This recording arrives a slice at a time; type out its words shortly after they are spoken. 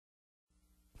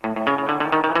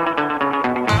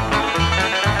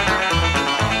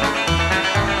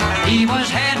He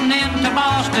was heading into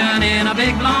Boston in a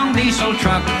big long diesel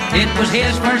truck. It was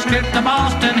his first trip to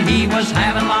Boston, he was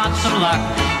having lots of luck.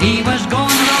 He was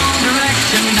going the wrong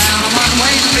direction down a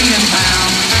one-way street in town.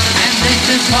 And this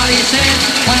is what he said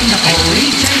when the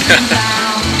police chased him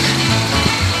down.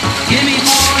 Give me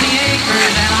 40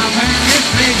 acres and I'll turn this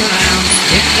rig around.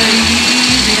 It's the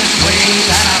easiest way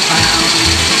that I found.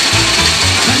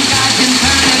 Some guys can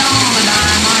turn it on a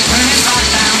dime or turn it right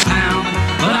downtown,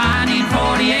 but I need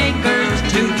 40 acres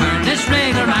to turn this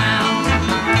rig around.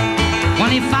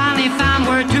 When he finally found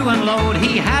where to unload,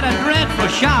 he had a dreadful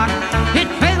shock. His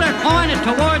trailer pointed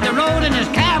toward the road and his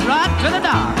cab right to the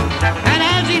dock. And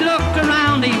as he looked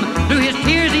around him, through his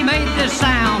tears he made this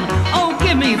sound: oh,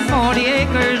 give me 40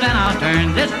 acres and I'll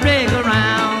turn this rig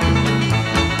around.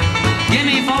 Give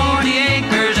me 40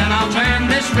 acres and I'll turn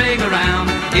this rig around.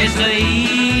 It's the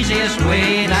easiest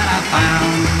way that I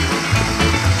found.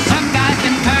 Some guys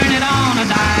can turn it on a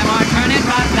dime or turn it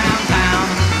right downtown,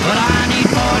 but I need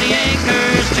 40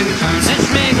 acres to turn this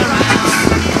rig around.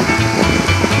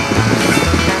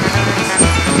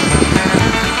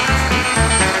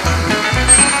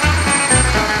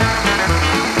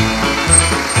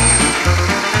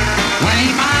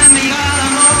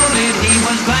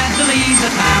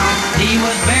 He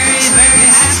was very, very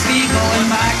happy going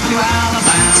back to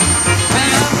Alabama.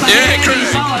 Well, he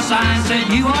saw a sign said,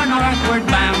 you are northward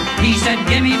bound. He said,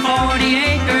 give me 40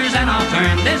 acres and I'll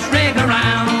turn this rig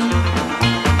around.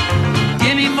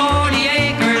 Give me 40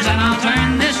 acres and I'll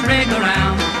turn this rig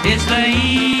around. It's the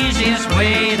easiest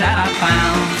way that I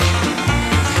found.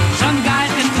 Some guys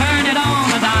can turn it on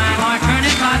a dime or turn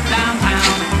it right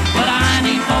downtown, but I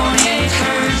need 40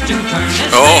 acres to turn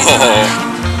this rig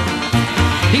around.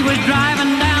 He was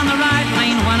driving down the right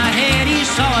lane when ahead he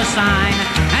saw a sign,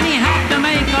 and he had to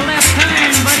make a left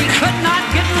turn, but he could not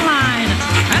get in line.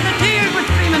 And the tears were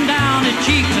streaming down his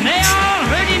cheeks, and they all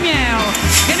heard him yell,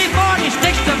 give me 40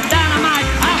 sticks of dynamite,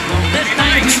 I'll blow this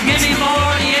thing to give me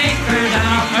 40 acres, and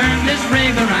I'll turn this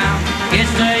rig around.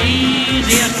 It's the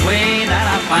easiest way that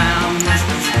I found.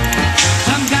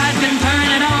 Some guys can turn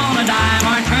it on a dime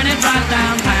or turn it right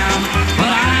downtown,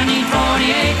 but I need 40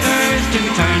 acres to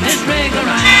turn this rig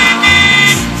around.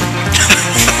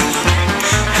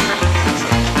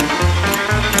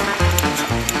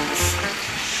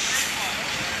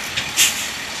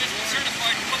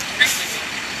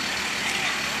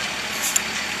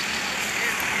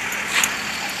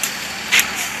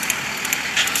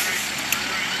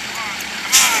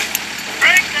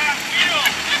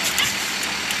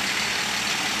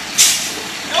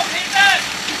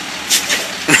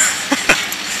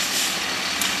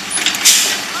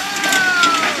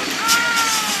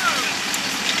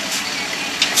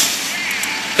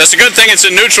 That's a good thing it's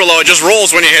in neutral though, it just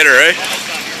rolls when you hit her, eh?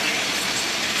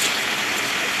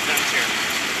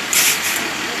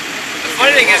 The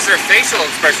funny thing is their facial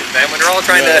expressions, man, when they're all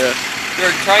trying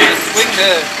they're trying to swing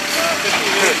the...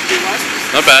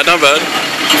 Not bad, not bad.